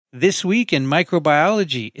This Week in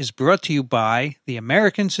Microbiology is brought to you by the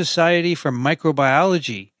American Society for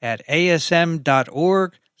Microbiology at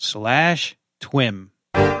asm.org/TWiM.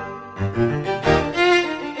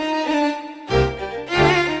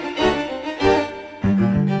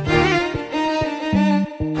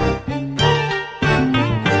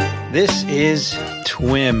 This is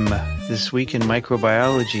TWiM, This Week in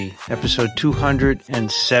Microbiology, episode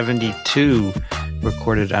 272,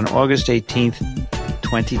 recorded on August 18th,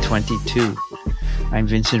 2022. I'm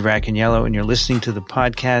Vincent Racaniello, and you're listening to the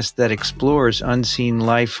podcast that explores unseen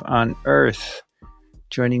life on Earth.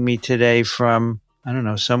 Joining me today from,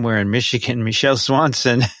 somewhere in Michigan, Michelle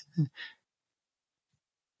Swanson,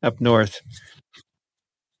 up north.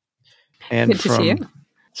 And Good to see you.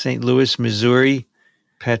 St. Louis, Missouri,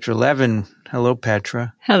 Petra Levin. Hello,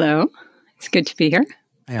 Petra. Hello. It's good to be here.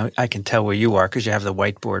 I can tell where you are because you have the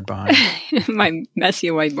whiteboard behind you. My messy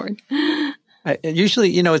whiteboard.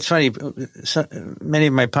 Usually, it's funny. Many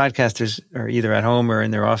of my podcasters are either at home or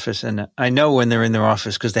in their office, and I know when they're in their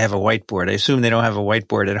office because they have a whiteboard. I assume they don't have a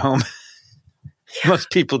whiteboard at home.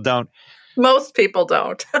 Most people don't. Most people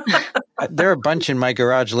don't. There are a bunch in my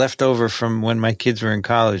garage left over from when my kids were in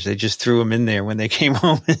college. They just threw them in there when they came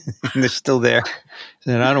home, and they're still there.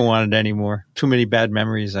 And I don't want it anymore. Too many bad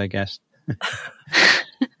memories, I guess.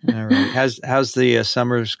 All right. How's the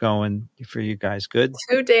summers going for you guys? Good?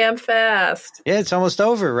 Too damn fast. Yeah, it's almost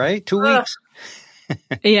over, right? 2 weeks.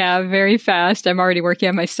 Yeah, very fast. I'm already working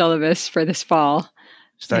on my syllabus for this fall.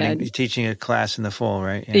 Teaching a class in the fall,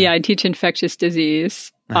 right? Yeah, I teach infectious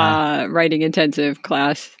disease, writing intensive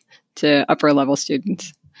class to upper level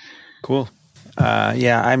students. Cool.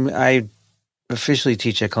 I officially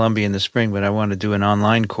teach at Columbia in the spring, but I want to do an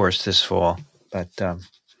online course this fall, but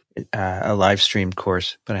a live streamed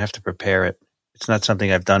course, but I have to prepare it. It's not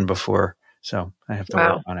something I've done before, so I have to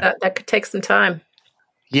work on it. That could take some time.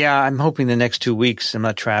 Yeah, I'm hoping the next 2 weeks. I'm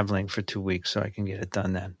not traveling for 2 weeks, so I can get it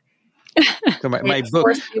done then. So my book,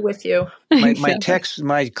 force be with you. My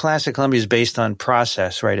class at Columbia is based on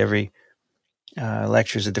process, right? Every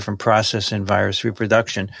lecture is a different process in virus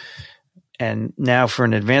reproduction. And now for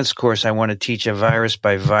an advanced course, I want to teach a virus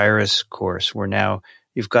by virus course where now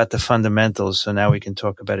you've got the fundamentals. So now we can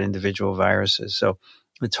talk about individual viruses. So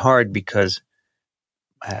it's hard because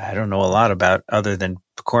I don't know a lot about other than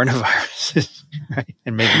coronaviruses, right?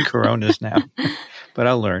 And maybe coronas now, but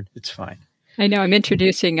I'll learn. It's fine. I know I'm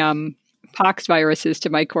introducing pox viruses to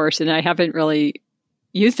my course, and I haven't really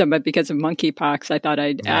used them, but because of monkeypox, I thought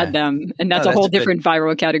I'd add them. And that's a whole different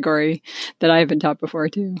viral category that I haven't taught before,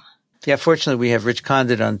 too. Yeah, fortunately, we have Rich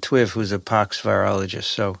Condit on TWiV, who's a pox virologist,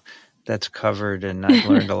 so that's covered, and I've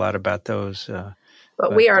learned a lot about those.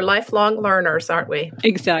 But we are lifelong learners, aren't we?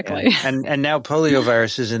 Exactly. And now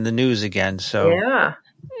poliovirus is in the news again, so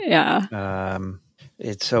yeah.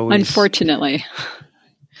 It's always unfortunately.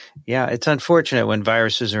 Yeah, it's unfortunate when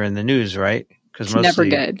viruses are in the news, right? Because mostly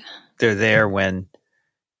never good. They're there when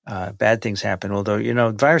bad things happen.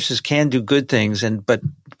 Although viruses can do good things, but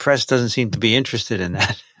the press doesn't seem to be interested in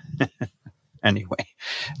that. Anyway,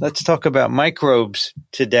 let's talk about microbes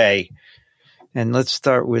today. And let's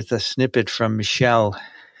start with a snippet from Michelle.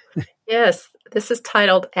 Yes, this is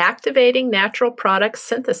titled Activating Natural Product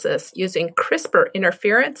Synthesis Using CRISPR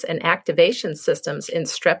Interference and Activation Systems in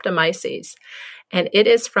Streptomyces. And it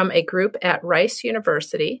is from a group at Rice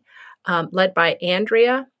University led by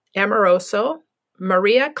Andrea Amoroso,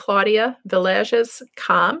 Maria Claudia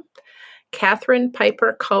Villegas-Kam, Catherine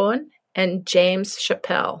Piper-Cohen, and James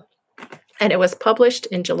Chappell. And it was published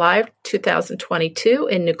in July 2022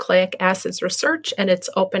 in Nucleic Acids Research, and it's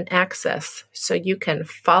open access, so you can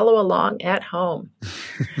follow along at home.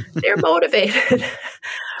 They're motivated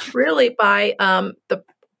really by the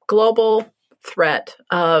global threat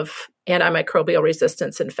of antimicrobial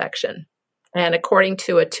resistance infection. And according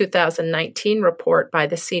to a 2019 report by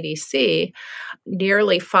the CDC,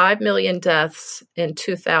 nearly 5 million deaths in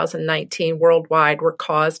 2019 worldwide were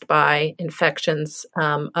caused by infections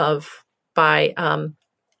by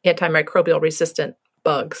antimicrobial resistant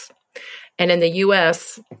bugs. And in the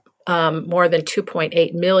U.S., more than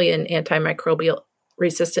 2.8 million antimicrobial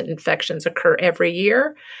resistant infections occur every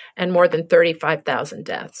year and more than 35,000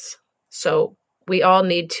 deaths. So we all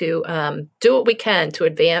need to do what we can to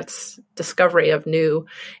advance discovery of new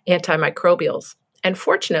antimicrobials. And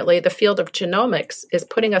fortunately, the field of genomics is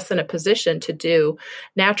putting us in a position to do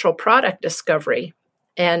natural product discovery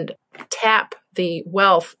and tap the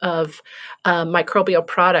wealth of microbial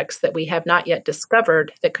products that we have not yet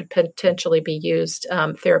discovered that could potentially be used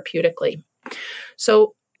therapeutically.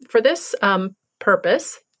 So for this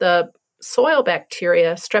purpose, the soil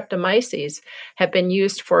bacteria, Streptomyces, have been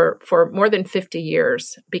used for more than 50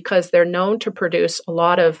 years because they're known to produce a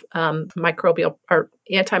lot of microbial or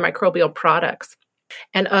antimicrobial products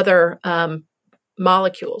and other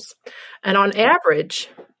molecules. And on average,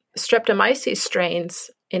 Streptomyces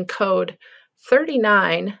strains encode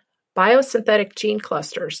 39 biosynthetic gene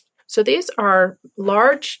clusters. So these are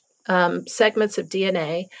large segments of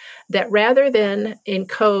DNA that, rather than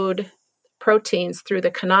encode proteins through the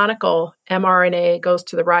canonical mRNA goes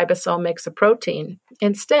to the ribosome, makes a protein.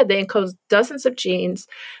 Instead, they encode dozens of genes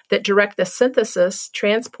that direct the synthesis,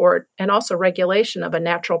 transport, and also regulation of a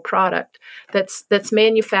natural product that's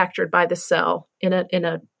manufactured by the cell in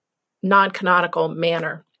a non-canonical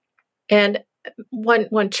manner. And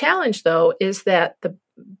one challenge, though, is that the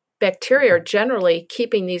bacteria are generally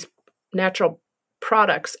keeping these natural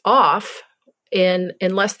products off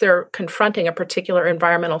unless they're confronting a particular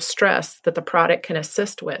environmental stress that the product can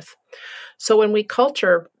assist with. So when we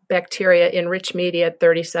culture bacteria in rich media at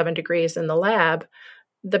 37 degrees in the lab,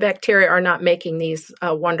 the bacteria are not making these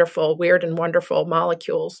weird and wonderful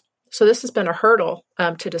molecules. So this has been a hurdle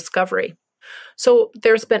to discovery. So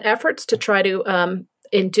there's been efforts to try to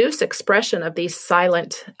induce expression of these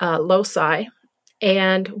silent loci.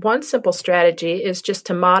 And one simple strategy is just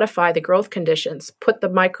to modify the growth conditions, put the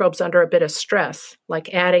microbes under a bit of stress,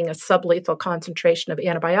 like adding a sublethal concentration of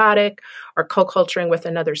antibiotic or co-culturing with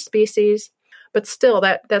another species. But still,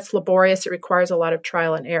 that's laborious. It requires a lot of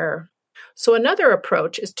trial and error. So another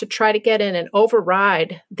approach is to try to get in and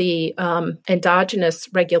override the endogenous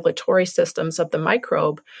regulatory systems of the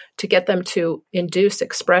microbe to get them to induce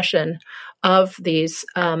expression of these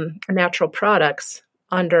natural products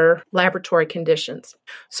under laboratory conditions.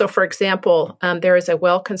 So, for example, there is a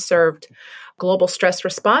well-conserved global stress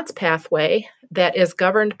response pathway that is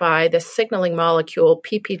governed by the signaling molecule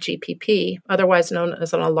PPGPP, otherwise known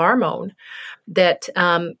as an alarmone, that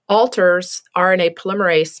alters RNA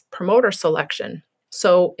polymerase promoter selection.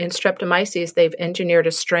 So in Streptomyces, they've engineered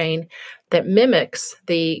a strain that mimics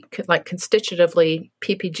the constitutively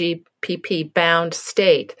PPGPP bound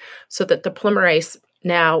state so that the polymerase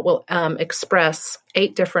now will express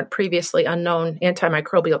 8 different previously unknown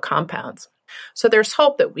antimicrobial compounds. So there's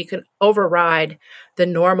hope that we can override the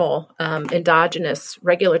normal endogenous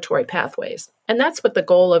regulatory pathways. And that's what the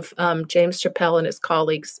goal of James Chappell and his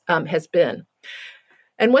colleagues has been.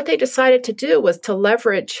 And what they decided to do was to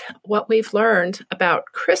leverage what we've learned about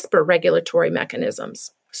CRISPR regulatory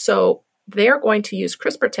mechanisms. So they're going to use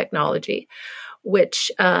CRISPR technology,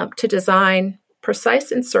 which to design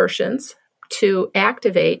precise insertions to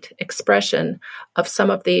activate expression of some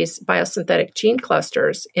of these biosynthetic gene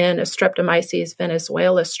clusters in a Streptomyces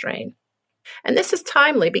venezuela strain. And this is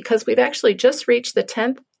timely because we've actually just reached the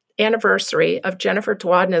 10th anniversary of Jennifer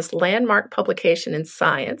Doudna's landmark publication in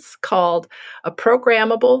Science called A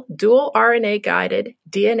Programmable Dual RNA-Guided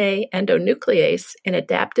DNA Endonuclease in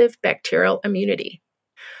Adaptive Bacterial Immunity.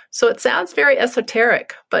 So it sounds very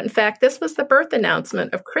esoteric, but in fact, this was the birth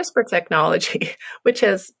announcement of CRISPR technology, which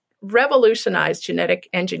has revolutionized genetic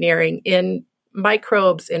engineering in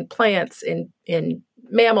microbes, in plants, in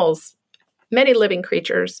mammals, many living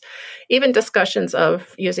creatures, even discussions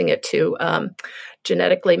of using it to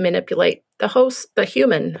genetically manipulate the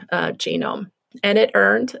human genome. And it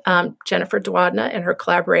earned Jennifer Doudna and her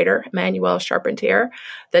collaborator, Emmanuelle Charpentier,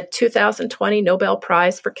 the 2020 Nobel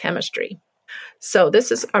Prize for Chemistry. So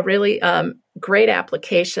this is a really great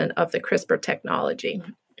application of the CRISPR technology.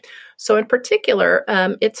 So in particular,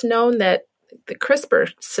 it's known that the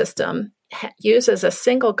CRISPR system uses a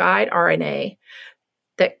single guide RNA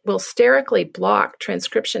that will sterically block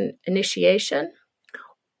transcription initiation,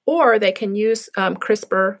 or they can use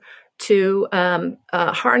CRISPR to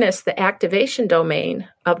harness the activation domain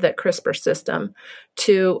of that CRISPR system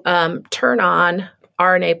to turn on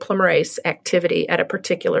RNA polymerase activity at a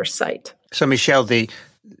particular site. So, Michelle, the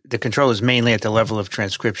control is mainly at the level of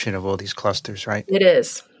transcription of all these clusters, right? It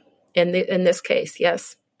is. In this case,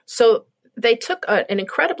 yes. So they took an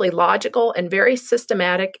incredibly logical and very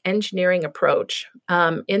systematic engineering approach.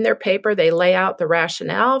 In their paper, they lay out the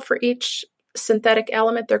rationale for each synthetic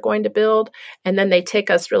element they're going to build, and then they take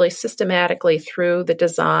us really systematically through the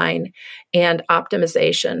design and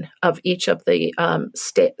optimization of each of the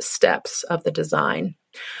steps of the design.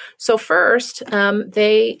 So first,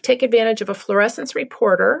 they take advantage of a fluorescence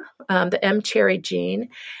reporter, the M-cherry gene,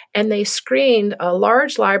 and they screened a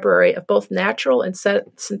large library of both natural and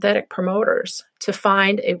synthetic promoters to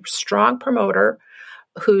find a strong promoter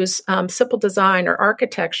whose simple design or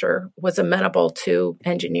architecture was amenable to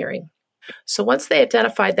engineering. So once they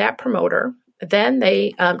identified that promoter, then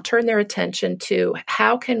they turned their attention to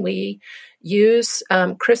how can we use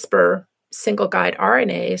CRISPR single guide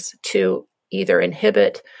RNAs to either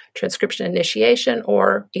inhibit transcription initiation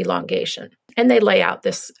or elongation. And they lay out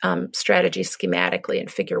this strategy schematically in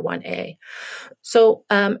Figure 1A. So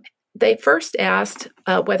they first asked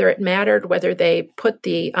whether it mattered whether they put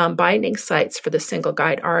the binding sites for the single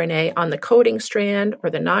guide RNA on the coding strand or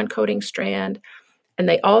the non-coding strand. And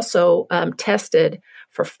they also tested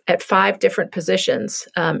at 5 different positions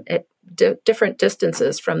at different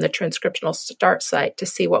distances from the transcriptional start site to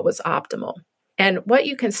see what was optimal. And what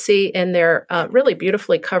you can see in their really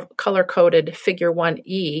beautifully color-coded Figure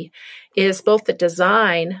 1E is both the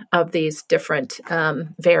design of these different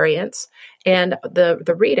variants and the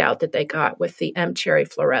readout that they got with the M-cherry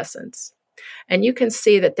fluorescence. And you can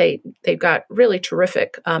see that they've got really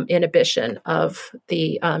terrific inhibition of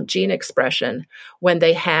the gene expression when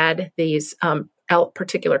they had these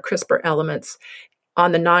particular CRISPR elements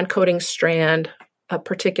on the non-coding strand, a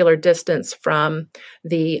particular distance from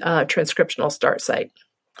the transcriptional start site.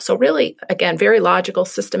 So really, again, very logical,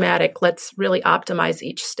 systematic. Let's really optimize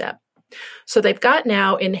each step. So they've got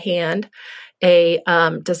now in hand a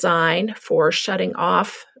design for shutting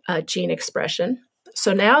off gene expression.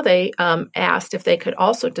 So now they asked if they could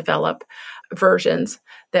also develop versions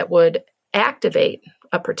that would activate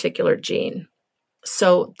a particular gene.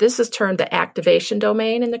 So this is termed the activation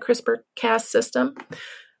domain in the CRISPR-Cas system.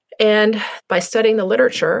 And by studying the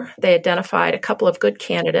literature, they identified a couple of good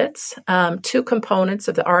candidates, 2 components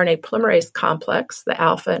of the RNA polymerase complex, the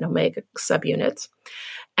alpha and omega subunits.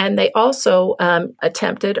 And they also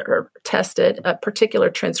attempted or tested a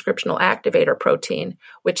particular transcriptional activator protein,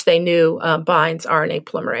 which they knew binds RNA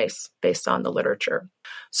polymerase based on the literature.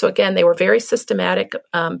 So again, they were very systematic,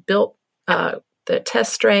 built the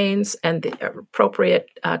test strains and the appropriate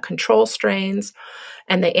control strains.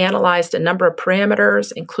 And they analyzed a number of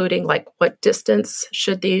parameters, including like what distance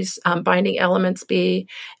should these binding elements be,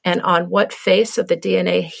 and on what face of the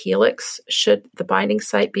DNA helix should the binding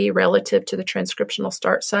site be relative to the transcriptional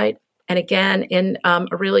start site. And again, in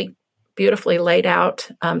a really beautifully laid out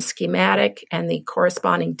schematic and the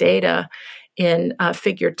corresponding data in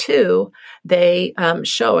Figure 2, they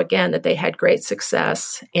show again that they had great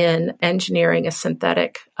success in engineering a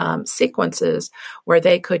synthetic sequences where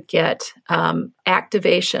they could get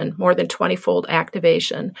activation, more than 20-fold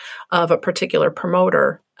activation of a particular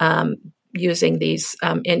promoter using these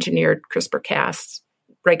engineered CRISPR-Cas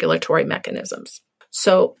regulatory mechanisms.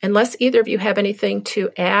 So unless either of you have anything to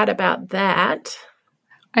add about that.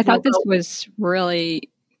 I thought this was really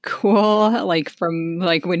cool, from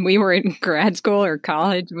when we were in grad school or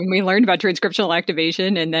college, when we learned about transcriptional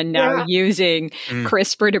activation, and then now using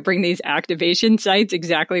CRISPR to bring these activation sites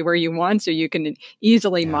exactly where you want, so you can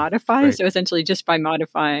easily modify. Right. So essentially, just by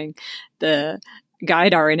modifying the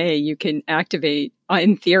guide RNA, you can activate,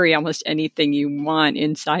 in theory, almost anything you want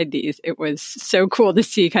inside these. It was so cool to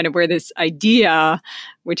see kind of where this idea,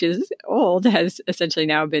 which is old, has essentially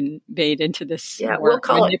now been made into this. Yeah, we'll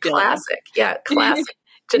call it classic. Yeah, classic.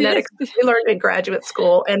 Genetics we learned in graduate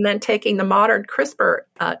school, and then taking the modern CRISPR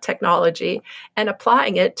technology and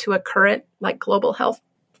applying it to a current global health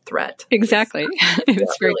threat. Exactly.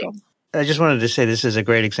 It's very cool. I just wanted to say this is a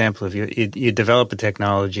great example of you develop a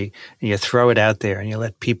technology and you throw it out there and you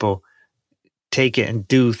let people take it and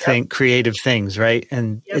do creative things, right?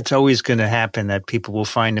 And it's always going to happen that people will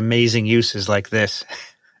find amazing uses like this.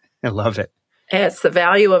 I love it. And it's the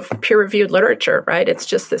value of peer-reviewed literature, right? It's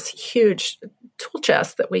just this huge tool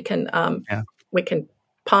chest that we can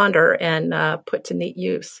ponder and put to neat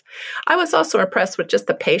use. I was also impressed with just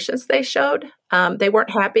the patience they showed. They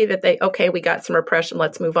weren't happy that we got some repression,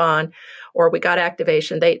 let's move on, or we got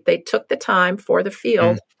activation. They took the time for the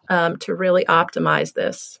field to really optimize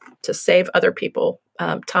this, to save other people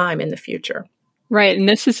time in the future. Right. And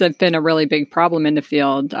this has been a really big problem in the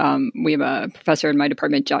field. We have a professor in my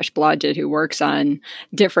department, Josh Blodgett, who works on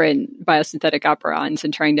different biosynthetic operons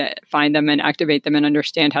and trying to find them and activate them and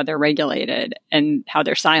understand how they're regulated and how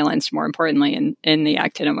they're silenced, more importantly, in the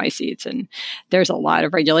actinomycetes. And there's a lot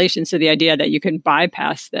of regulation. So the idea that you can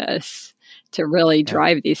bypass this to really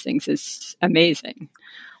drive these things is amazing.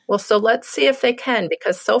 Well, so let's see if they can,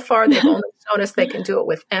 because so far they've only shown us they can do it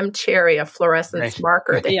with M-cherry, a fluorescence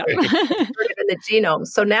marker that inserted in the genome.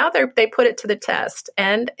 So now they put it to the test,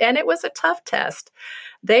 and it was a tough test.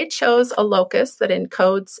 They chose a locus that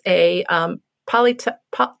encodes a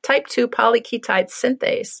type 2 polyketide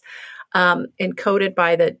synthase encoded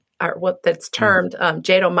by that's termed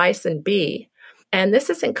jadomycin B. And this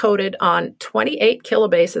is encoded on 28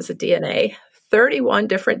 kilobases of DNA. 31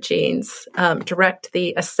 different genes direct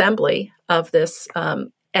the assembly of this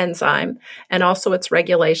enzyme and also its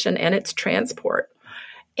regulation and its transport.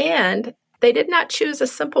 And They did not choose a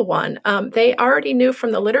simple one. They already knew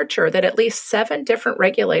from the literature that at least 7 different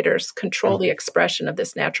regulators control the expression of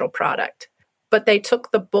this natural product. But they took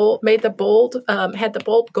had the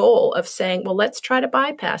bold goal of saying, well, let's try to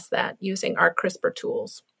bypass that using our CRISPR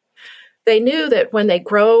tools. They knew that when they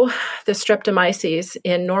grow the Streptomyces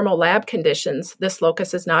in normal lab conditions, this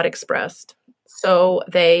locus is not expressed. So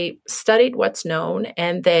they studied what's known,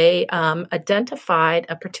 and they identified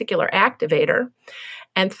a particular activator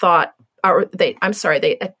and they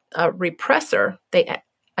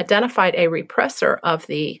identified a repressor of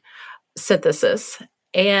the synthesis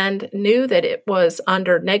and knew that it was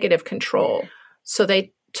under negative control. So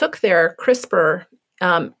they took their CRISPR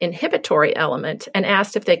inhibitory element and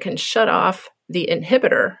asked if they can shut off the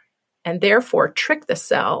inhibitor and therefore trick the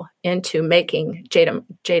cell into making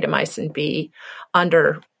gentamicin B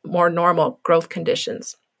under more normal growth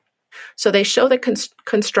conditions. So they show the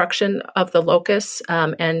construction of the locus,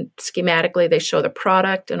 and schematically they show the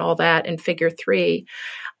product and all that in figure 3.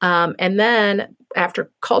 And then after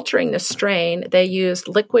culturing the strain, they used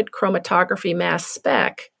liquid chromatography mass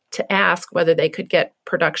spec to ask whether they could get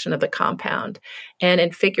production of the compound. And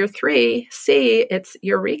in figure 3, see, it's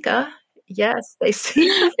Eureka. Yes, they see.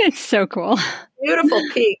 It's so cool. Beautiful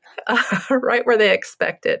peak right where they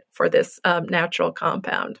expect it for this natural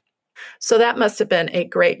compound. So that must have been a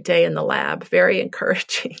great day in the lab, very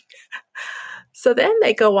encouraging. So then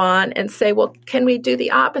they go on and say, well, can we do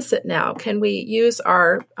the opposite now? Can we use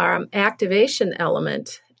our activation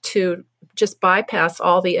element to just bypass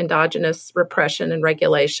all the endogenous repression and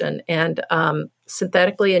regulation and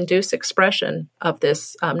synthetically induce expression of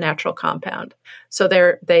this natural compound? So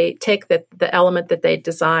they take the element that they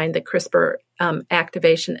designed, the CRISPR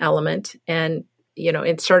activation element, and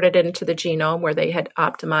inserted it into the genome where they had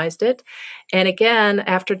optimized it. And again,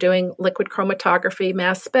 after doing liquid chromatography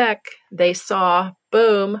mass spec, they saw,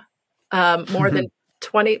 boom, more than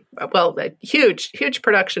 20, a huge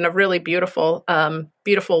production of really beautiful,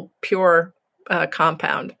 pure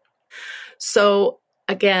compound. So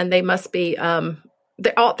again, they must be,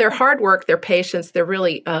 their hard work, their patience, their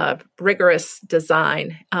really rigorous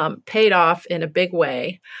design paid off in a big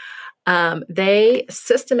way. They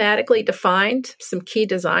systematically defined some key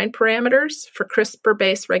design parameters for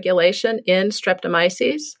CRISPR-based regulation in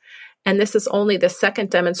Streptomyces. And this is only the second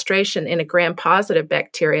demonstration in a gram-positive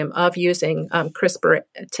bacterium of using CRISPR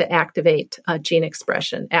to activate gene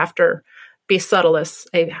expression after B. subtilis,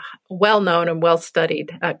 a well-known and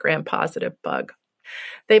well-studied gram-positive bug.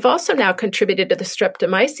 They've also now contributed to the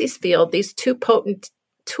Streptomyces field these 2 potent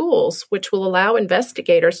tools which will allow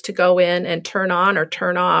investigators to go in and turn on or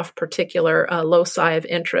turn off particular loci of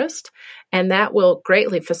interest, and that will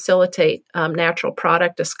greatly facilitate natural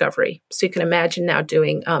product discovery. So you can imagine now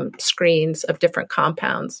doing screens of different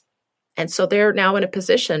compounds. And so they're now in a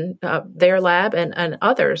position, their lab and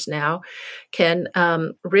others now can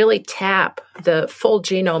really tap the full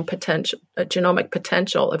genomic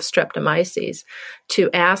potential of Streptomyces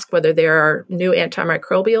to ask whether there are new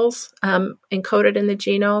antimicrobials encoded in the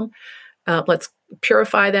genome. Let's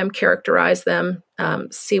purify them, characterize them,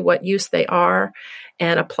 see what use they are,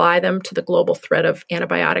 and apply them to the global threat of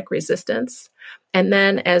antibiotic resistance. And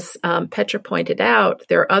then, as Petra pointed out,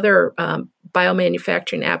 there are other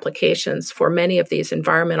biomanufacturing applications for many of these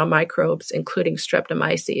environmental microbes, including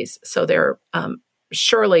Streptomyces. So there are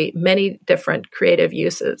surely many different creative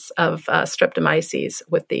uses of Streptomyces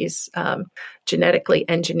with these genetically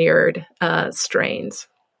engineered strains.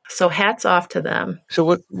 So hats off to them.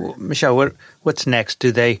 So Michelle, what's next?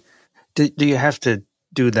 Do you have to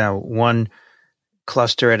do that one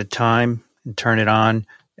cluster at a time and turn it on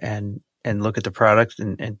and look at the product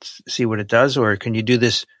and see what it does? Or can you do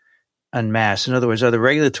this en masse? In other words, are the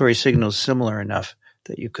regulatory signals similar enough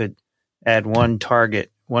that you could add one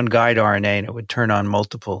target, one guide RNA, and it would turn on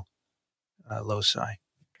multiple loci?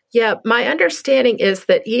 Yeah, my understanding is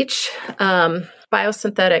that each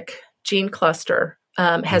biosynthetic gene cluster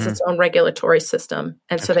has its own regulatory system.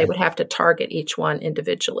 And so they would have to target each one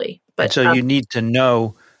individually. But and so you need to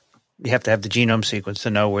know, you have to have the genome sequence to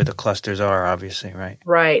know where the clusters are, obviously, right?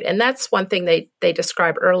 Right. And that's one thing they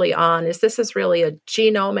describe early on is this is really a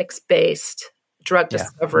genomics-based drug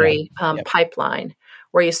discovery pipeline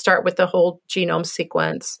where you start with the whole genome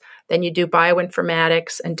sequence, then you do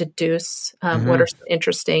bioinformatics and deduce what are some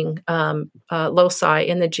interesting loci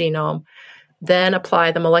in the genome, then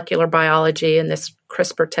apply the molecular biology and this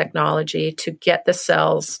CRISPR technology to get the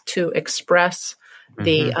cells to express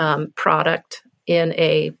the product in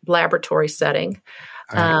a laboratory setting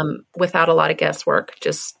without a lot of guesswork,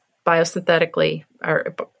 just biosynthetically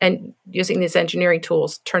and using these engineering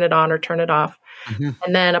tools, turn it on or turn it off,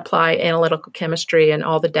 and then apply analytical chemistry and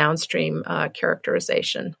all the downstream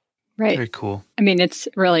characterization. Right. Very cool. I mean, it's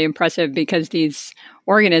really impressive because these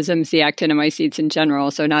organisms, the actinomycetes in general,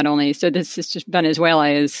 so this is just Venezuela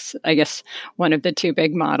is, I guess, one of the two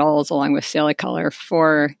big models along with Salicolor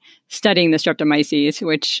for studying the Streptomyces,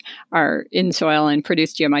 which are in soil and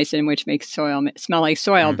produce geomycin, which makes soil smell like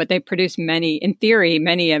soil, but they produce many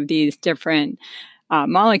of these different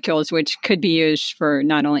molecules, which could be used for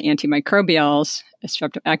not only antimicrobials,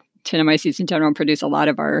 actinomyces in general produce a lot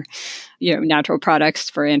of our, natural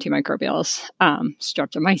products for antimicrobials,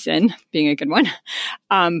 streptomycin being a good one.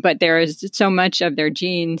 But there is so much of their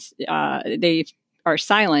genes, they are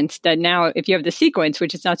silenced that now if you have the sequence,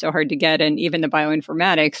 which is not so hard to get, and even the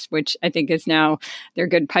bioinformatics, which I think is now, they're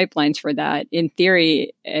good pipelines for that. In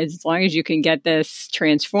theory, as long as you can get this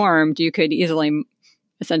transformed, you could easily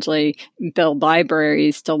essentially build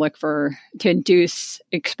libraries to induce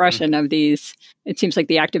expression of these. It seems like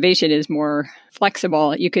the activation is more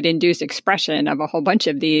flexible. You could induce expression of a whole bunch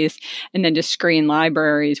of these and then just screen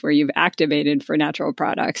libraries where you've activated for natural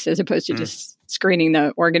products, as opposed to just screening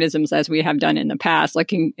the organisms as we have done in the past,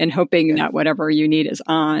 looking and hoping that whatever you need is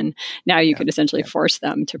on. Now you could essentially force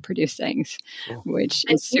them to produce things, which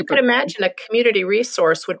is super. You could imagine a community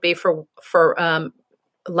resource would be for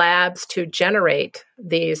labs to generate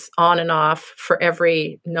these on and off for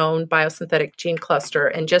every known biosynthetic gene cluster,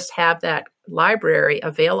 and just have that library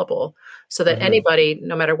available so that anybody,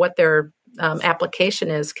 no matter what their application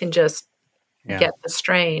is, can just get the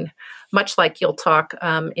strain. Much like you'll talk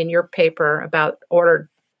in your paper about ordered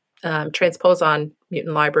transposon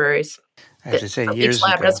mutant libraries. I have to say, years each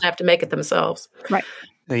lab ago, doesn't have to make it themselves. Right.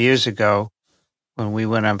 Years ago, when we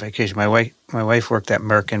went on vacation, my wife worked at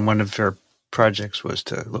Merck, and one of her projects was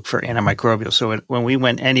to look for antimicrobials. So when we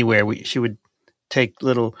went anywhere, she would take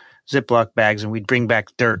little Ziploc bags and we'd bring back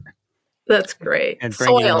dirt. That's great. And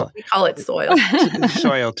soil. We call it soil.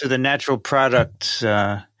 Soil to the natural products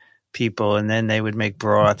people, and then they would make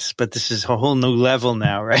broths. But this is a whole new level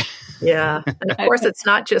now, right? Yeah. And of course, it's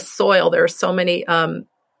not just soil. There are so many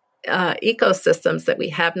ecosystems that we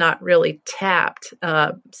have not really tapped.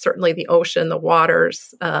 Certainly the ocean, the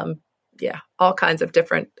waters, all kinds of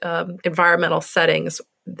different environmental settings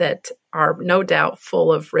that are no doubt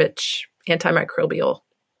full of rich antimicrobial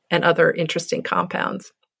and other interesting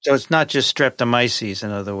compounds. So it's not just Streptomyces, in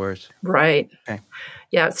other words. Right. Okay.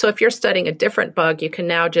 Yeah. So if you're studying a different bug, you can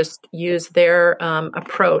now just use their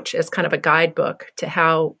approach as kind of a guidebook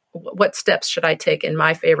to what steps should I take in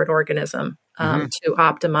my favorite organism to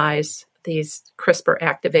optimize these CRISPR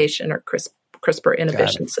activation or CRISPR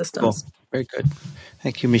inhibition systems. Cool. Very good.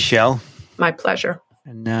 Thank you, Michelle. My pleasure.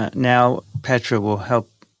 And now Petra will help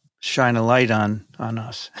shine a light on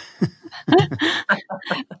us.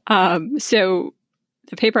 So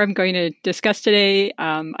the paper I'm going to discuss today,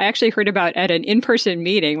 I actually heard about at an in-person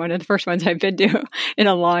meeting, one of the first ones I've been to in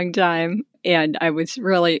a long time. And I was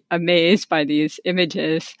really amazed by these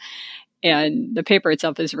images. And the paper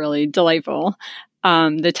itself is really delightful.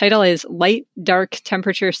 The title is Light Dark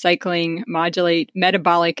Temperature Cycling Modulate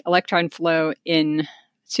Metabolic Electron Flow in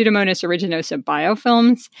Pseudomonas aeruginosa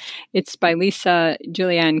biofilms. It's by Lisa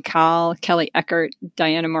Julianne Kahl, Kelly Eckert,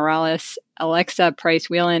 Diana Morales, Alexa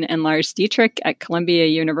Price-Whelan, and Lars Dietrich at Columbia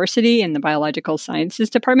University in the Biological Sciences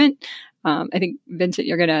Department. I think, Vincent,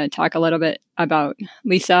 you're going to talk a little bit about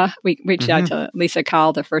Lisa. We reached out to Lisa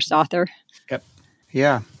Kahl, the first author. Yep.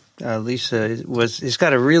 Yeah. Lisa has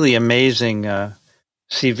got a really amazing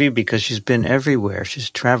CV because she's been everywhere. She's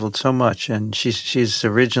traveled so much, and she's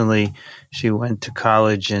originally she went to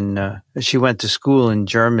college and she went to school in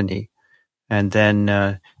Germany, and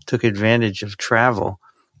then took advantage of travel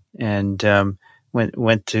and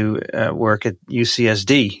went to work at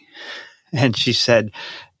UCSD. And she said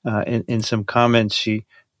in some comments she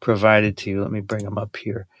provided to you, let me bring them up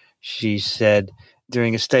here. She said,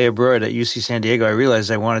 during a stay abroad at UC San Diego, I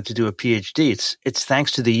realized I wanted to do a PhD. It's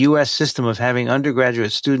thanks to the U.S. system of having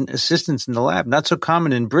undergraduate student assistants in the lab. Not so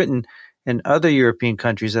common in Britain and other European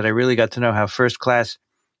countries that I really got to know how first-class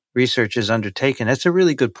research is undertaken. That's a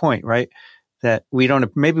really good point, right? That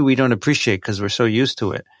maybe we don't appreciate because we're so used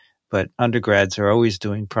to it. But undergrads are always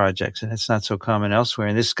doing projects, and it's not so common elsewhere.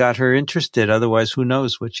 And this got her interested. Otherwise, who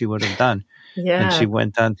knows what she would have done? Yeah. And she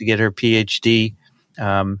went on to get her PhD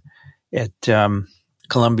at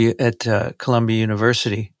Columbia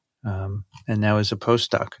University, and now is a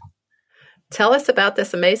postdoc. Tell us about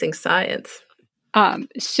this amazing science. I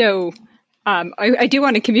do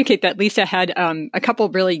want to communicate that Lisa had a couple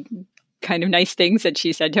really kind of nice things that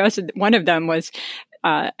she said to us. One of them was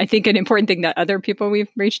I think an important thing that other people we've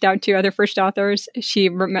reached out to, other first authors, she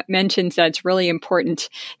mentions that it's really important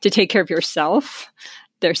to take care of yourself,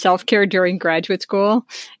 their self-care during graduate school.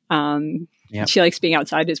 She likes being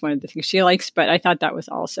outside is one of the things she likes, but I thought that was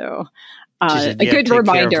also a good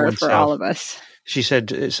reminder for all of us. She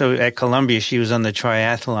said, so at Columbia, she was on the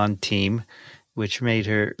triathlon team, which made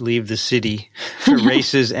her leave the city for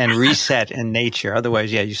races and reset in nature.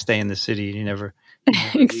 Otherwise, you stay in the city and you never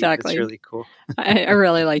exactly. It's really cool. I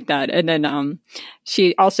really like that. And then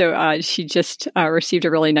she also she just received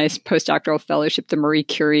a really nice postdoctoral fellowship, the Marie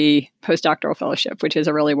Curie postdoctoral fellowship, which is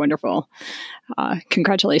a really wonderful.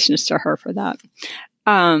 Congratulations to her for that.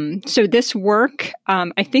 So this work,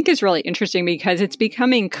 I think is really interesting because it's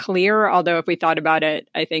becoming clear, although if we thought about it,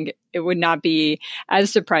 I think it would not be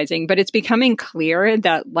as surprising, but it's becoming clear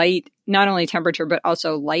that light, not only temperature, but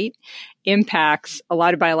also light impacts a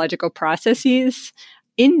lot of biological processes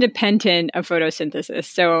independent of photosynthesis.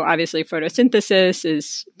 So obviously photosynthesis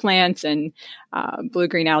is plants and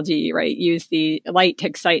blue-green algae, right, use the light to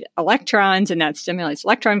excite electrons, and that stimulates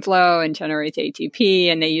electron flow and generates ATP,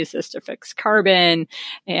 and they use this to fix carbon.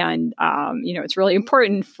 And, it's really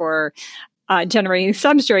important for generating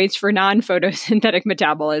substrates for non-photosynthetic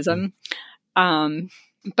metabolism.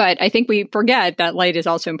 But I think we forget that light is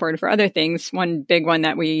also important for other things. One big one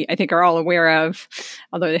that I think are all aware of,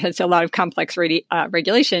 although it has a lot of complex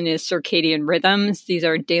regulation, is circadian rhythms. These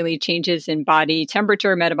are daily changes in body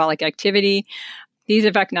temperature, metabolic activity. These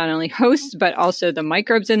affect not only hosts, but also the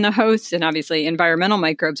microbes in the hosts. And obviously, environmental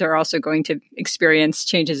microbes are also going to experience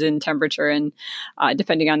changes in temperature and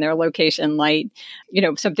depending on their location, light.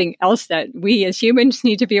 Something else that we as humans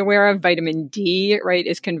need to be aware of, vitamin D, right,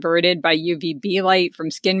 is converted by UVB light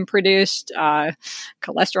from skin-produced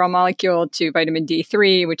cholesterol molecule to vitamin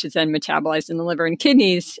D3, which is then metabolized in the liver and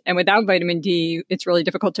kidneys. And without vitamin D, it's really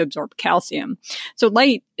difficult to absorb calcium. So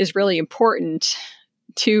light is really important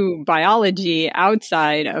to biology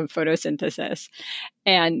outside of photosynthesis.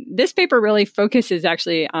 And this paper really focuses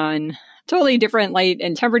actually on totally different light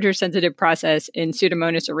and temperature sensitive process in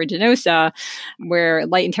Pseudomonas aeruginosa, where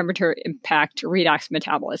light and temperature impact redox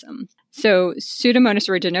metabolism. So Pseudomonas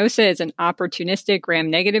aeruginosa is an opportunistic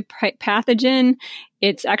gram-negative pathogen.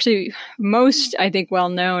 It's actually most, I think,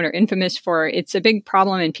 well-known or infamous for it's a big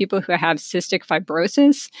problem in people who have cystic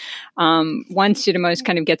fibrosis. Once Pseudomonas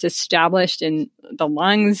kind of gets established in the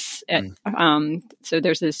lungs, so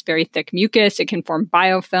there's this very thick mucus. It can form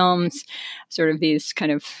biofilms, sort of these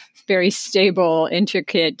kind of very stable,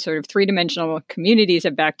 intricate, sort of three-dimensional communities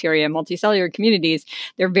of bacteria, multicellular communities.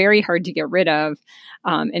 They're very hard to get rid of.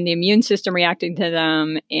 And the immune system reacting to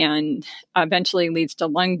them and eventually leads to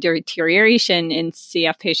lung deterioration in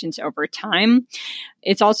CF patients over time.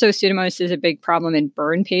 It's also, Pseudomonas is a big problem in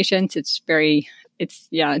burn patients.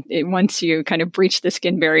 Once you kind of breach the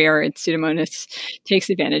skin barrier, Pseudomonas takes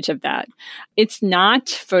advantage of that. It's not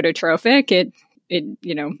phototrophic. It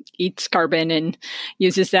eats carbon and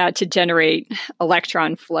uses that to generate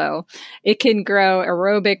electron flow. It can grow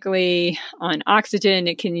aerobically on oxygen.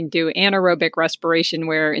 It can do anaerobic respiration,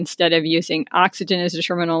 where instead of using oxygen as a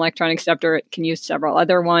terminal electron acceptor, it can use several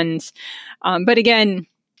other ones. But again,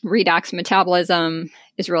 redox metabolism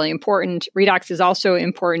is really important. Redox is also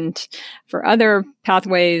important for other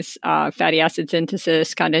pathways. Fatty acid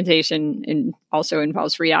synthesis, condensation, and also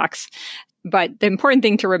involves redox. But the important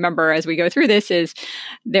thing to remember as we go through this is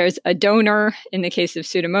there's a donor in the case of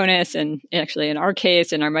Pseudomonas, and actually in our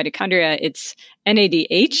case, in our mitochondria, it's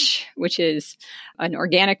NADH, which is an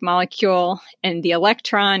organic molecule, and the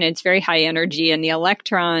electron, it's very high energy, and the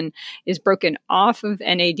electron is broken off of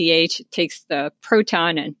NADH. It takes the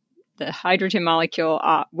proton and the hydrogen molecule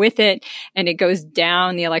with it, and it goes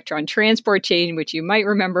down the electron transport chain, which you might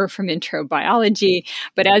remember from intro biology.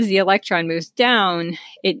 But as the electron moves down,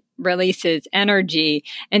 it releases energy,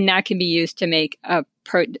 and that can be used to make a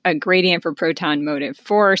gradient for proton motive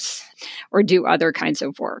force or do other kinds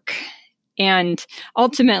of work. And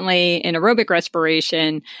ultimately, in aerobic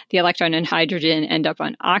respiration, the electron and hydrogen end up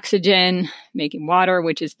on oxygen, making water,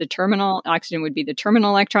 which is the terminal. Oxygen would be the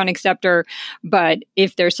terminal electron acceptor. But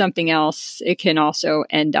if there's something else, it can also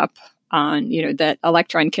end up on, that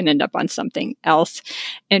electron can end up on something else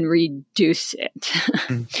and reduce it.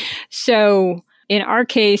 So in our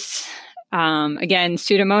case, again,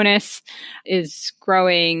 Pseudomonas is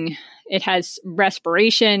growing. It has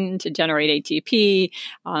respiration to generate ATP,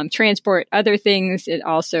 transport other things. It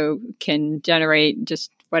also can generate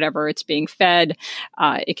just whatever it's being fed.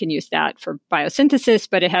 It can use that for biosynthesis,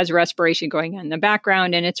 but it has respiration going on in the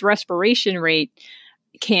background, and its respiration rate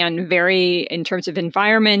can vary in terms of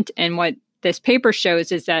environment. And what this paper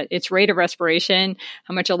shows is that its rate of respiration,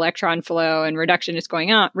 how much electron flow and reduction is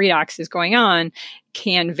going on, redox is going on,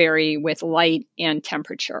 can vary with light and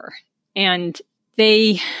temperature. And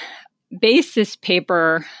they base this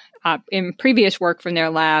paper in previous work from their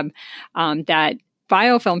lab that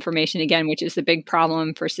biofilm formation, again, which is the big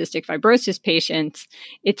problem for cystic fibrosis patients,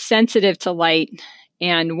 it's sensitive to light.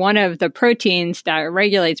 And one of the proteins that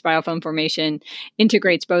regulates biofilm formation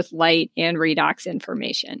integrates both light and redox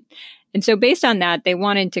information. And so based on that, they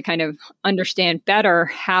wanted to kind of understand better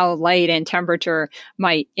how light and temperature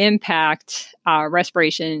might impact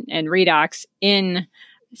respiration and redox in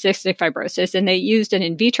cystic fibrosis. And they used an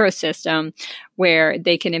in vitro system where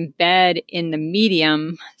they can embed in the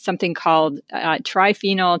medium something called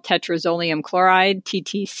triphenyl tetrazolium chloride,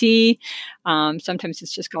 TTC. Sometimes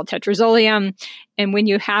it's just called tetrazolium. And when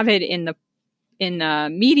you have it in the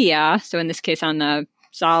media, so in this case on the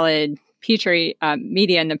solid Petri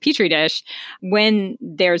media in the Petri dish, when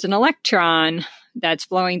there's an electron that's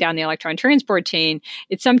flowing down the electron transport chain,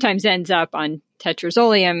 it sometimes ends up on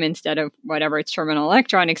tetrazolium instead of whatever its terminal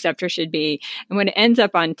electron acceptor should be. And when it ends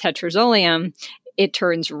up on tetrazolium, it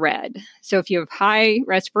turns red. So if you have high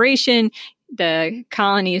respiration, the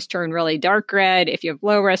colonies turn really dark red. If you have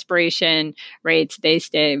low respiration rates, they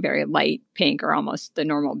stay very light pink or almost the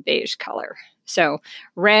normal beige color. So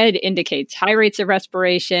red indicates high rates of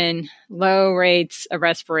respiration. Low rates of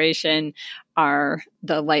respiration are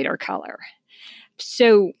the lighter color.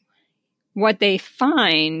 So what they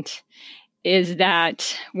find is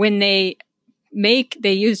that when they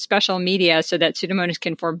use special media so that Pseudomonas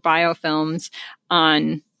can form biofilms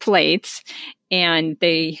on plates, and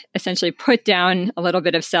they essentially put down a little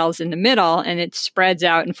bit of cells in the middle, and it spreads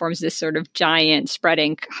out and forms this sort of giant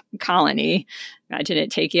spreading colony. Imagine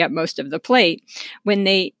it taking up most of the plate. When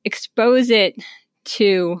they expose it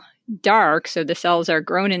to dark, so the cells are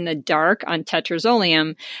grown in the dark on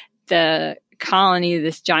tetrazolium, the colony,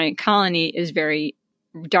 this giant colony, is very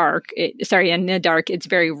dark. In the dark, it's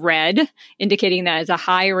very red, indicating that it's a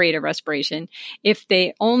high rate of respiration. If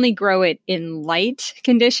they only grow it in light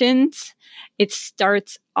conditions, it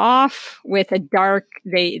starts off with a dark,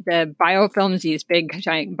 the biofilms, these big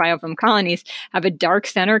giant biofilm colonies, have a dark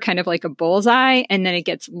center, kind of like a bullseye, and then it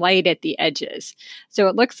gets light at the edges. So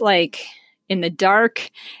it looks like in the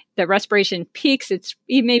dark, the respiration peaks, it's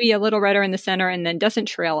maybe a little redder in the center and then doesn't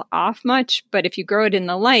trail off much. But if you grow it in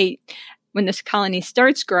the light, when this colony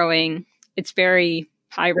starts growing, it's very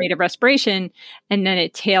high rate of respiration, and then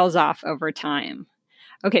it tails off over time.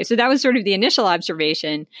 Okay, so that was sort of the initial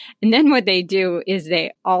observation. And then what they do is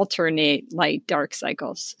they alternate light-dark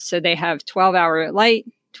cycles. So they have 12-hour light,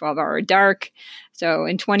 12-hour dark. So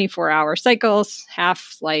in 24-hour cycles,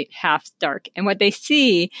 half light, half dark. And what they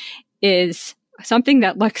see is something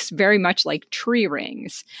that looks very much like tree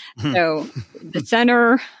rings. So the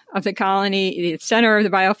center of the colony, the center of the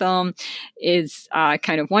biofilm is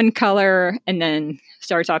kind of one color, and then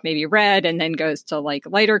starts off maybe red and then goes to like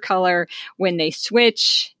lighter color. When they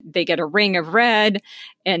switch, they get a ring of red,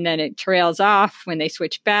 and then it trails off. When they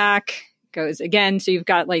switch back, goes again. So you've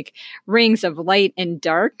got like rings of light and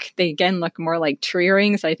dark. They again look more like tree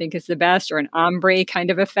rings, I think is the best, or an ombre kind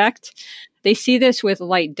of effect. They see this with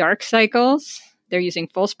light-dark cycles. They're using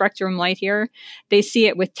full spectrum light here. They see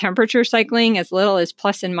it with temperature cycling as little as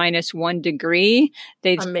plus and minus 1 degree.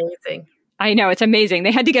 Amazing. I know, it's amazing.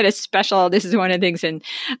 They had to get a special, this is one of the things in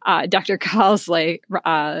Dr. Kahl's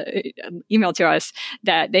email to us,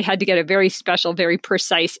 that they had to get a very special, very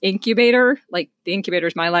precise incubator. Like the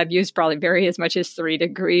incubators my lab used probably vary as much as 3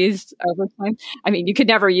 degrees over time. I mean, you could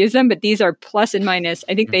never use them, but these are plus and minus.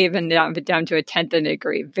 I think they even down to a 10th of a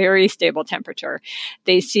degree, very stable temperature.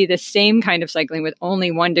 They see the same kind of cycling with only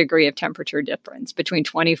 1 degree of temperature difference between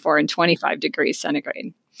 24 and 25 degrees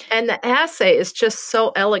centigrade. And the assay is just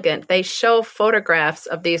so elegant. They show photographs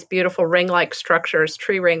of these beautiful ring-like structures,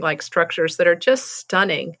 tree ring-like structures that are just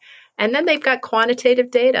stunning. And then they've got quantitative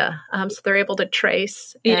data. So they're able to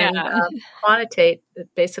trace and quantitate,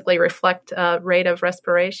 basically reflect rate of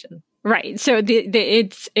respiration. Right. So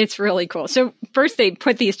it's really cool. So first they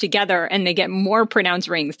put these together and they get more pronounced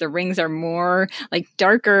rings. The rings are more like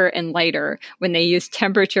darker and lighter when they use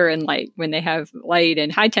temperature and light. When they have light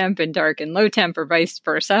and high temp and dark and low temp or vice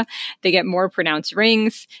versa, they get more pronounced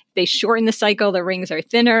rings. They shorten the cycle, the rings are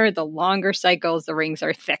thinner. The longer cycles, the rings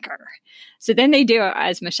are thicker. So then they do,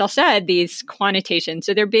 as Michelle said, these quantitations.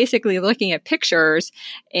 So they're basically looking at pictures,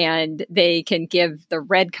 and they can give the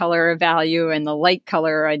red color a value and the light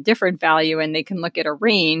color a different value, and they can look at a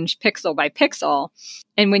range pixel by pixel.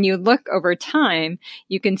 And when you look over time,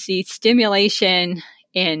 you can see stimulation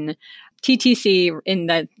in TTC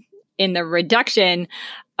in the reduction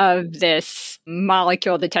of this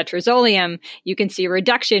molecule, the tetrazolium, you can see a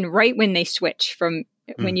reduction right when they switch from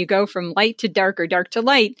when you go from light to dark or dark to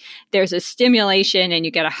light. There's a stimulation and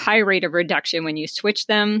you get a high rate of reduction when you switch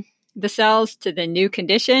the cells to the new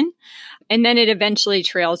condition. And then it eventually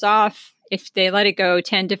trails off. If they let it go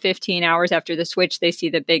 10 to 15 hours after the switch, they see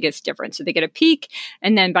the biggest difference. So they get a peak,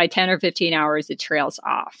 and then by 10 or 15 hours, it trails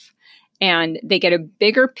off. And they get a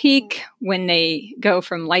bigger peak when they go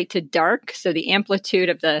from light to dark. So the amplitude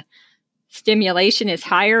of the stimulation is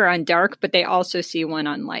higher on dark, but they also see one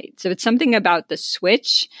on light. So it's something about the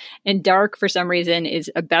switch, and dark for some reason is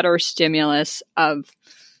a better stimulus of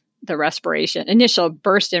the respiration, initial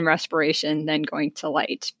burst in respiration than going to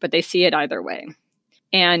light, but they see it either way.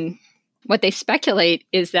 And what they speculate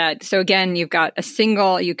is that, so again, you've got a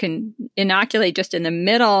single, you can inoculate just in the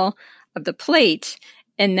middle of the plate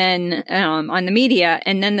and then on the media,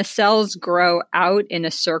 and then the cells grow out in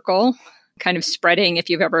a circle, kind of spreading.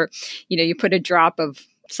 If you've ever, you put a drop of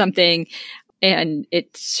something and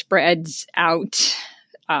it spreads out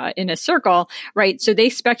in a circle, right? So they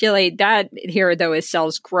speculate that here, though, is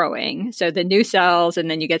cells growing. So the new cells,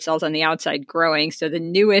 and then you get cells on the outside growing. So the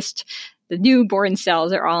newborn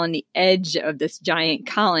cells are all on the edge of this giant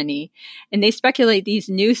colony. And they speculate these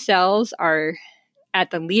new cells are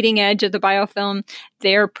at the leading edge of the biofilm.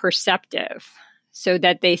 They're perceptive. So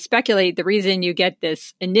that they speculate the reason you get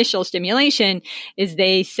this initial stimulation is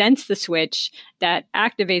they sense the switch that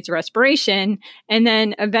activates respiration, and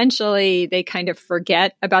then eventually they kind of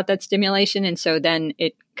forget about that stimulation. And so then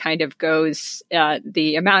it kind of goes,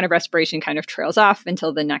 the amount of respiration kind of trails off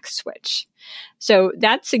until the next switch. So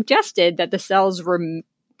that suggested that the cells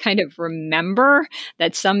kind of remember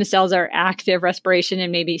that some cells are active respiration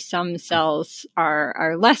and maybe some cells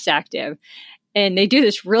are less active. And they do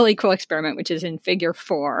this really cool experiment, which is in figure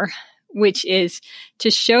 4, which is to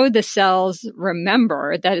show the cells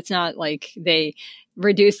remember that it's not like they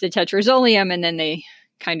reduce the tetrazolium and then they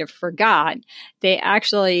kind of forgot. They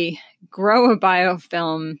actually grow a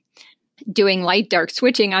biofilm doing light-dark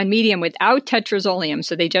switching on medium without tetrazolium.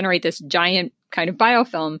 So they generate this giant kind of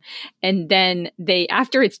biofilm. And then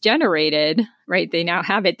after it's generated, right, they now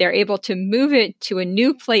have it, they're able to move it to a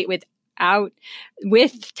new plate with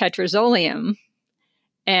tetrazolium,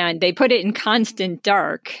 and they put it in constant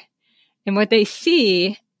dark. And what they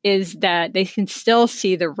see is that they can still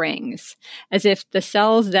see the rings, as if the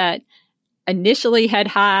cells that initially had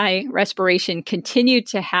high respiration continue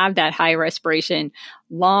to have that high respiration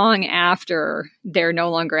long after they're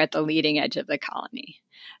no longer at the leading edge of the colony.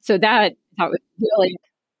 So that was really...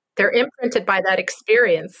 They're imprinted by that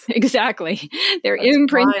experience. Exactly. They're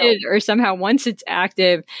imprinted, or somehow once it's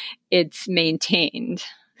active, it's maintained.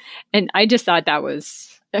 And I just thought that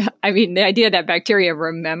was, the idea that bacteria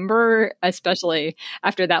remember, especially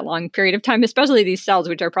after that long period of time, especially these cells,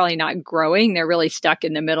 which are probably not growing, they're really stuck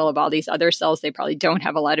in the middle of all these other cells. They probably don't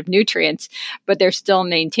have a lot of nutrients, but they're still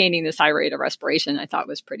maintaining this high rate of respiration, I thought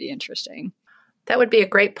was pretty interesting. That would be a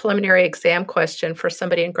great preliminary exam question for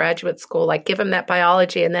somebody in graduate school. Like, give them that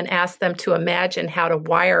biology and then ask them to imagine how to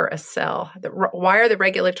wire a cell, wire the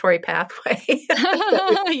regulatory pathway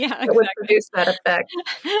that would produce that effect.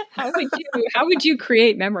 How would you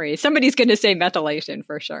create memory? Somebody's going to say methylation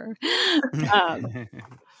for sure.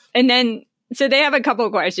 And then, so they have a couple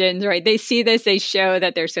of questions, right? They see this, they show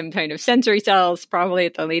that there's some kind of sensory cells probably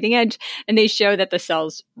at the leading edge, and they show that the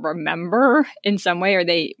cells remember in some way, or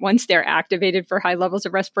once they're activated for high levels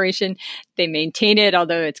of respiration, they maintain it,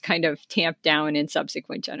 although it's kind of tamped down in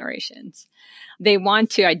subsequent generations. They want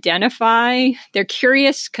to identify, they're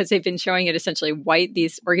curious because they've been showing it essentially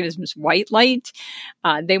these organisms white light.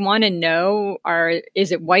 They want to know,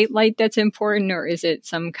 is it white light that's important, or is it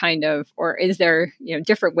some kind of, or is there,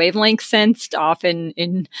 different wavelengths sensed? Often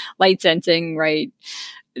in light sensing, right?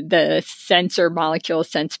 The sensor molecules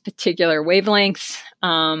sense particular wavelengths.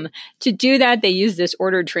 To do that, they use this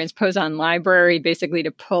ordered transposon library basically to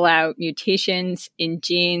pull out mutations in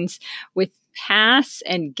genes with PAS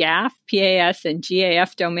and GAF, PAS and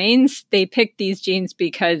GAF domains. They picked these genes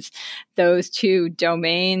because those two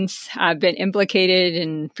domains have been implicated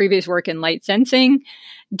in previous work in light sensing.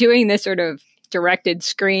 Doing this sort of directed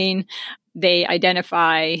screen, they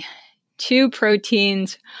identify two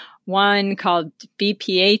proteins, one called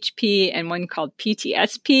BPHP and one called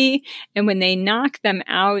PTSP. And when they knock them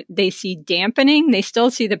out, they see dampening. They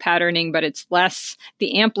still see the patterning, but it's less.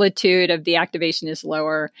 The amplitude of the activation is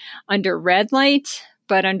lower under red light,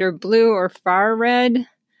 but under blue or far red,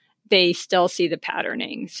 they still see the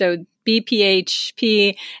patterning. So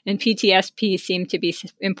BPHP and PTSP seem to be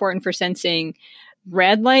important for sensing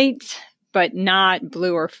red light, but not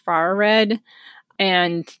blue or far red.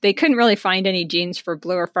 And they couldn't really find any genes for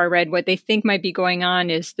blue or far red. What they think might be going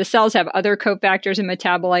on is the cells have other cofactors and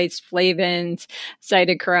metabolites, flavins,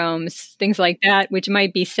 cytochromes, things like that, which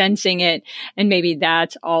might be sensing it. And maybe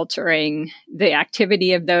that's altering the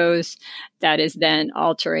activity of those. That is then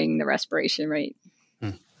altering the respiration rate.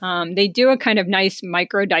 They do a kind of nice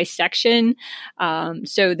micro dissection.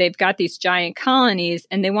 So they've got these giant colonies,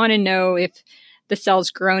 and they want to know if the cells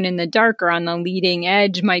grown in the dark or on the leading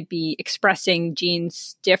edge might be expressing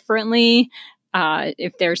genes differently.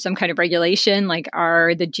 If there's some kind of regulation, like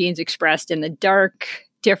are the genes expressed in the dark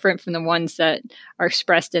different from the ones that are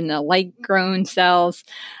expressed in the light grown cells?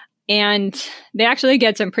 And they actually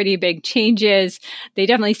get some pretty big changes. They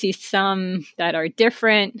definitely see some that are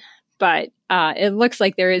different, but it looks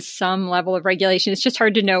like there is some level of regulation. It's just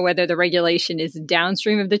hard to know whether the regulation is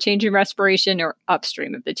downstream of the change in respiration or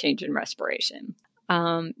upstream of the change in respiration.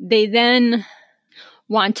 They then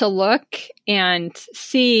want to look and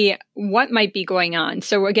see what might be going on.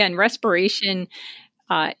 So again, respiration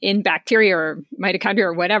in bacteria or mitochondria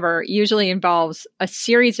or whatever usually involves a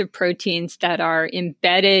series of proteins that are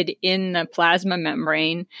embedded in the plasma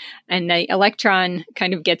membrane, and the electron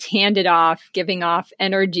kind of gets handed off, giving off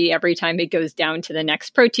energy every time it goes down to the next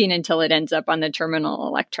protein until it ends up on the terminal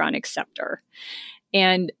electron acceptor.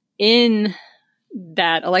 And in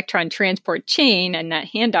that electron transport chain and that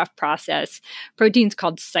handoff process, proteins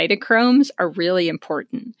called cytochromes are really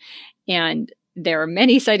important. And there are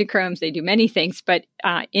many cytochromes. They do many things, but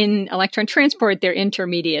in electron transport, they're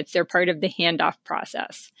intermediates. They're part of the handoff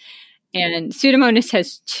process. And Pseudomonas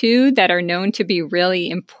has two that are known to be really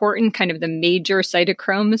important, kind of the major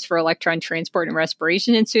cytochromes for electron transport and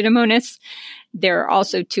respiration in Pseudomonas. There are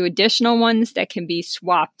also two additional ones that can be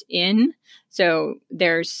swapped in. So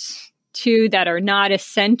there's two that are not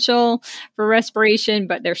essential for respiration,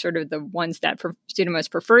 but they're sort of the ones that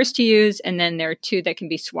Pseudomonas prefers to use. And then there are two that can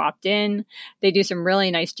be swapped in. They do some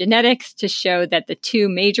really nice genetics to show that the two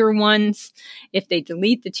major ones, if they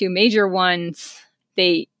delete the two major ones,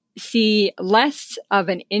 they see less of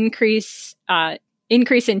an increase in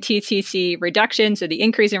TCC reduction. So the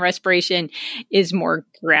increase in respiration is more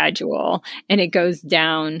gradual and it goes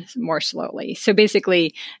down more slowly. So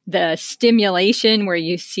basically the stimulation where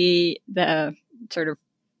you see the sort of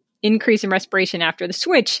increase in respiration after the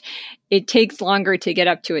switch, it takes longer to get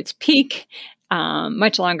up to its peak,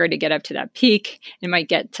 much longer to get up to that peak. It might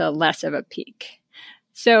get to less of a peak.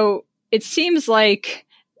 So it seems like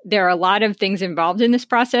there are a lot of things involved in this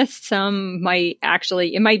process. Some might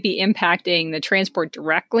actually, it might be impacting the transport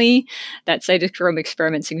directly. That cytochrome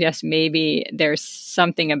experiment suggests maybe there's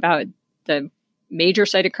something about the major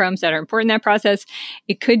cytochromes that are important in that process.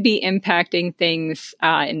 It could be impacting things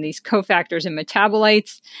in these cofactors and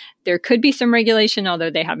metabolites. There could be some regulation, although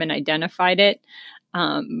they haven't identified it.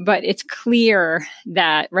 But it's clear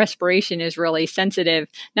that respiration is really sensitive,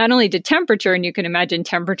 not only to temperature, and you can imagine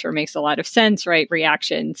temperature makes a lot of sense, right?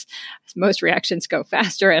 Most reactions go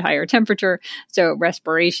faster at higher temperature. So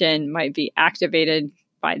respiration might be activated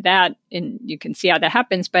by that, and you can see how that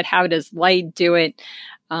happens. But how does light do it?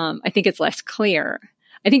 I think it's less clear.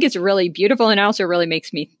 I think it's really beautiful, and also really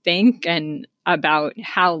makes me think about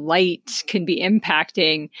how light can be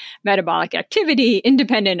impacting metabolic activity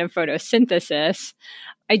independent of photosynthesis.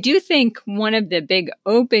 I do think one of the big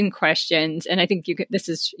open questions, and I think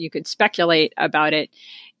you could speculate about it,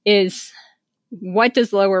 is what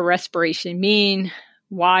does lower respiration mean?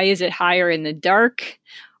 Why is it higher in the dark?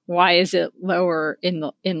 Why is it lower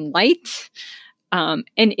in light? And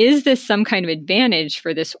is this some kind of advantage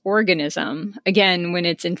for this organism? Again, when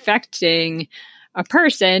it's infecting a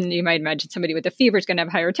person, you might imagine somebody with a fever is going to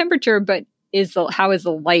have higher temperature, but how is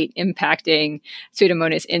the light impacting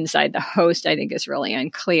Pseudomonas inside the host, I think is really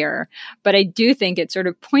unclear. But I do think it sort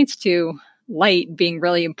of points to light being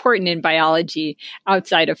really important in biology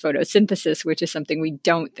outside of photosynthesis, which is something we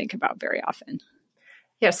don't think about very often.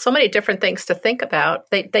 Yeah, so many different things to think about.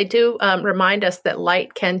 They do remind us that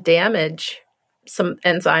light can damage some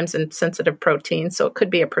enzymes and sensitive proteins, so it could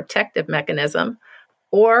be a protective mechanism.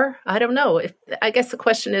 Or, I don't know, I guess the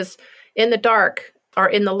question is, in the dark or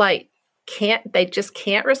in the light, they just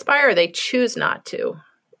can't respire, or they choose not to?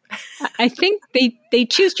 I think they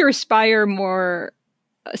choose to respire more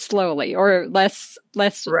slowly or less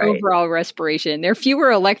right. Overall respiration. There are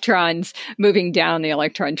fewer electrons moving down the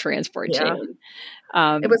electron transport chain.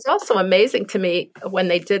 It was also amazing to me when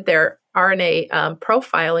they did their RNA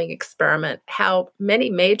profiling experiment, how many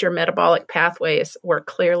major metabolic pathways were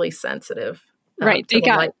clearly sensitive. Right. They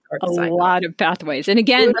got a lot of pathways. And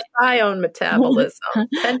again, glutathione metabolism,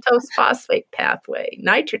 pentose phosphate pathway,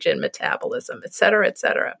 nitrogen metabolism, et cetera, et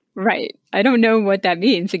cetera. Right. I don't know what that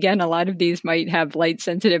means. Again, a lot of these might have light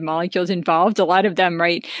sensitive molecules involved. A lot of them,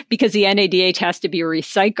 right, because the NADH has to be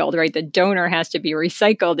recycled, right? The donor has to be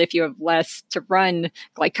recycled. If you have less to run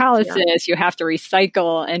glycolysis, you have to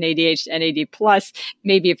recycle NADH to NAD plus.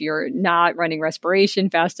 Maybe if you're not running respiration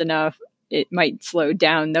fast enough, it might slow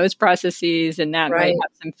down those processes, and that might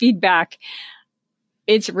have some feedback.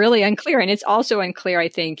 It's really unclear. And it's also unclear, I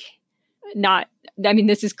think,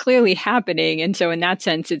 this is clearly happening. And so in that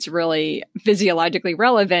sense, it's really physiologically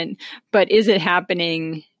relevant, but is it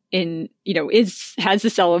happening has the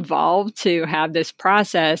cell evolved to have this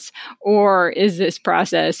process, or is this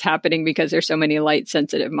process happening because there's so many light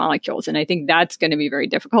sensitive molecules? And I think that's going to be very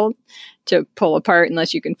difficult to pull apart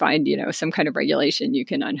unless you can find, some kind of regulation you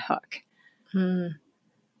can unhook.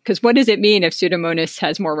 Because what does it mean if Pseudomonas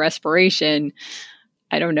has more respiration?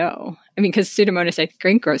 I don't know. Because Pseudomonas, I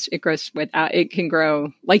think, it can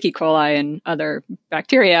grow like E. coli and other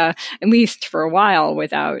bacteria, at least for a while,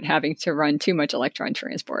 without having to run too much electron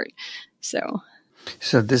transport. So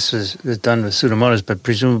this was done with Pseudomonas, but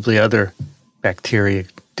presumably other bacteria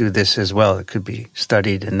do this as well. It could be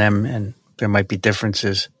studied in them, and there might be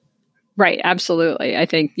differences. Right, absolutely. I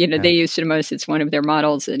think, they use Pseudomonas. It's one of their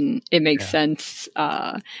models, and it makes sense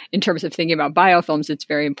in terms of thinking about biofilms. It's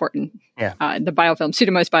very important. Yeah. The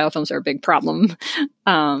Pseudomonas biofilms are a big problem.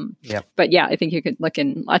 But I think you could look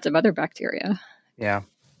in lots of other bacteria. Yeah.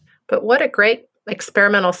 But what a great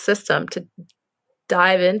experimental system to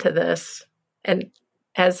dive into this. And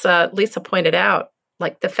as Lisa pointed out,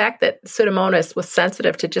 like the fact that Pseudomonas was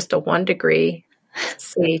sensitive to just a 1 degree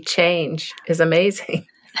C change is amazing.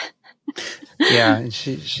 Yeah,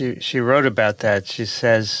 she wrote about that. She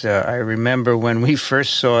says, I remember when we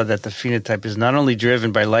first saw that the phenotype is not only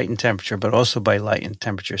driven by light and temperature, but also by light and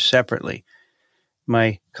temperature separately.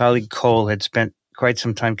 My colleague Cole had spent quite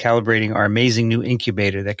some time calibrating our amazing new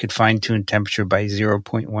incubator that could fine-tune temperature by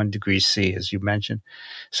 0.1 degrees C, as you mentioned.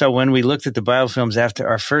 So when we looked at the biofilms after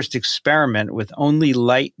our first experiment with only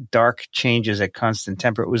light, dark changes at constant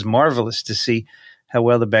temperature, it was marvelous to see how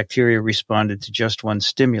well the bacteria responded to just one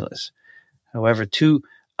stimulus. However, 2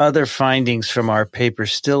 other findings from our paper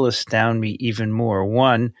still astound me even more.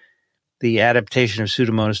 One, the adaptation of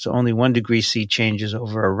Pseudomonas to only 1 degree C changes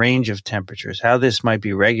over a range of temperatures. How this might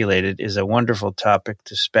be regulated is a wonderful topic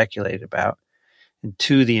to speculate about. And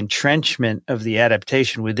 2, the entrenchment of the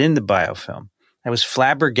adaptation within the biofilm. I was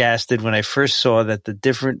flabbergasted when I first saw that the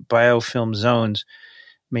different biofilm zones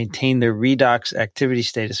maintain their redox activity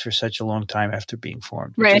status for such a long time after being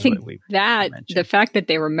formed. Right. I think that the fact that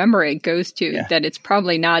they remember it goes to that it's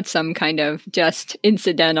probably not some kind of just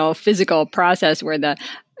incidental physical process where the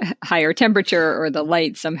higher temperature or the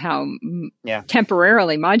light somehow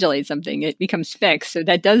temporarily modulates something. It becomes fixed. So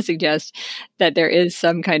that does suggest that there is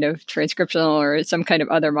some kind of transcriptional or some kind of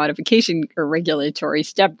other modification or regulatory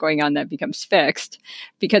step going on that becomes fixed.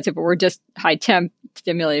 Because if it were just high temp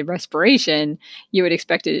stimulated respiration, you would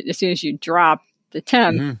expect it as soon as you drop the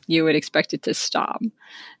temp, you would expect it to stop.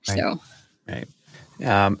 Right.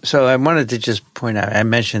 So I wanted to just point out, I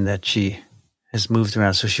mentioned that she has moved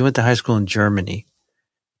around. So she went to high school in Germany,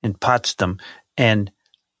 in Potsdam, and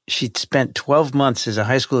she'd spent 12 months as a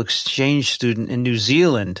high school exchange student in New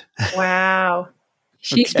Zealand. Wow.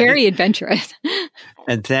 She's very adventurous.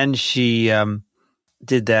 And then she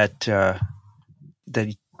did that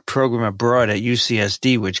program abroad at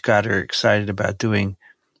UCSD, which got her excited about doing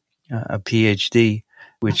a PhD,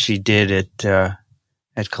 which she did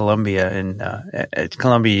at Columbia. And at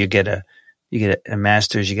Columbia, you get a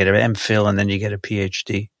master's, you get an MPhil, and then you get a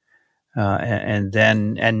PhD.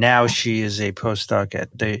 And now she is a postdoc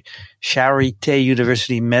at the Charité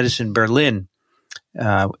University Medicine Berlin.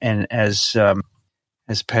 And as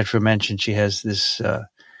Petra mentioned, she has this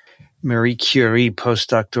Marie Curie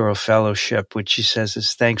postdoctoral fellowship, which she says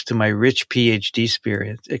is thanks to my rich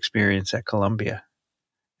PhD experience at Columbia.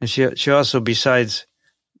 And she also, besides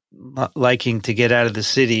liking to get out of the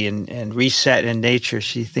city and reset in nature,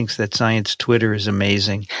 she thinks that science Twitter is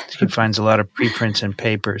amazing. She finds a lot of preprints and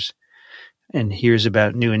papers and hears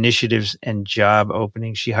about new initiatives and job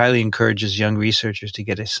openings. She highly encourages young researchers to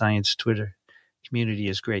get a science Twitter. Community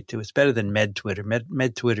is great too. It's better than Med Twitter.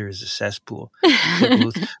 Med Twitter is a cesspool.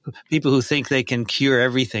 People who think they can cure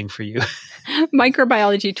everything for you.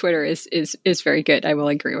 Microbiology Twitter is very good. I will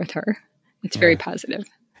agree with her. It's very positive.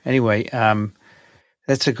 Anyway,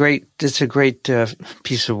 that's a great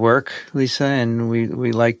piece of work, Lisa, and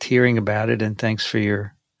we liked hearing about it. And thanks for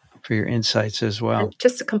your for your insights as well. And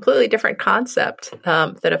just a completely different concept,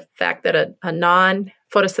 the fact that a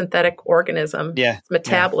non-photosynthetic organism,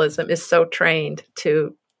 metabolism, is so trained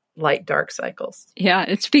to light-dark cycles. Yeah,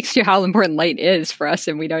 it speaks to how important light is for us,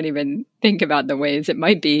 and we don't even think about the ways it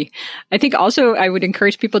might be. I think also I would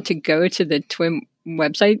encourage people to go to the TWiM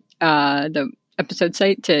website, the episode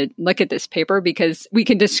site, to look at this paper, because we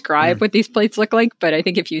can describe what these plates look like, but I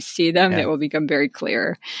think if you see them, it will become very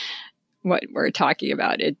clear what we're talking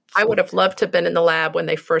about. I would have loved to have been in the lab when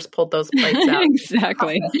they first pulled those plates out.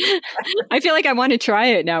 Exactly. I feel like I want to try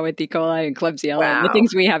it now with E. coli and Klebsiella and the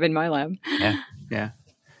things we have in my lab. Yeah.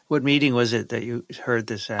 What meeting was it that you heard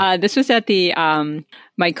this at? This was at the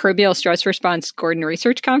Microbial Stress Response Gordon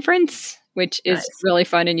Research Conference, which is really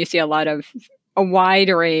fun. And you see a wide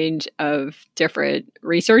range of different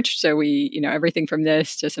research. So we, everything from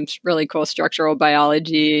this to some really cool structural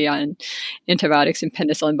biology on antibiotics and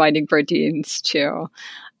penicillin binding proteins to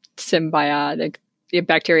symbiotic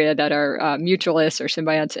bacteria that are mutualists or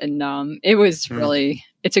symbionts. And it was really,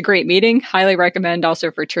 it's a great meeting. Highly recommend also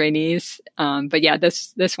for trainees. But yeah,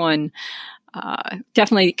 this one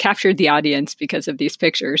definitely captured the audience because of these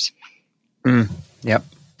pictures. Yep.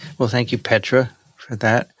 Well, thank you, Petra, for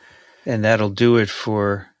that. And that'll do it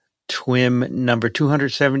for TWiM number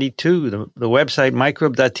 272. The website,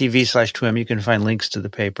 microbe.tv/TWiM. You can find links to the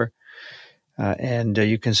paper. And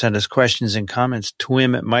you can send us questions and comments,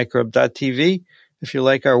 twim@microbe.tv. If you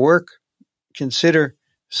like our work, consider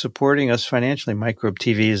supporting us financially. Microbe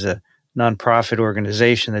TV is a nonprofit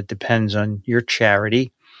organization that depends on your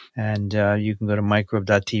charity. And you can go to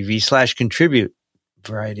microbe.tv/contribute. A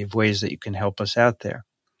variety of ways that you can help us out there.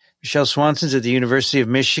 Michelle Swanson's at the University of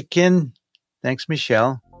Michigan. Thanks,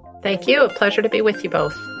 Michelle. Thank you. A pleasure to be with you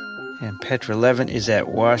both. And Petra Levin is at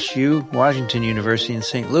Washington University in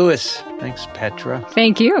St. Louis. Thanks, Petra.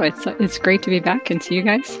 Thank you. It's great to be back and see you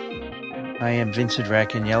guys. I am Vincent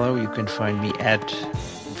Racaniello. You can find me at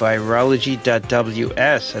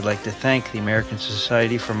virology.ws. I'd like to thank the American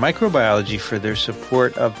Society for Microbiology for their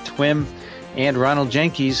support of TWiM and Ronald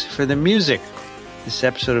Jenkins for the music. This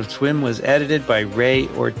episode of TWiM was edited by Ray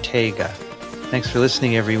Ortega. Thanks for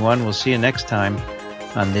listening, everyone. We'll see you next time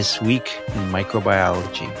on This Week in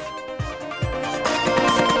Microbiology.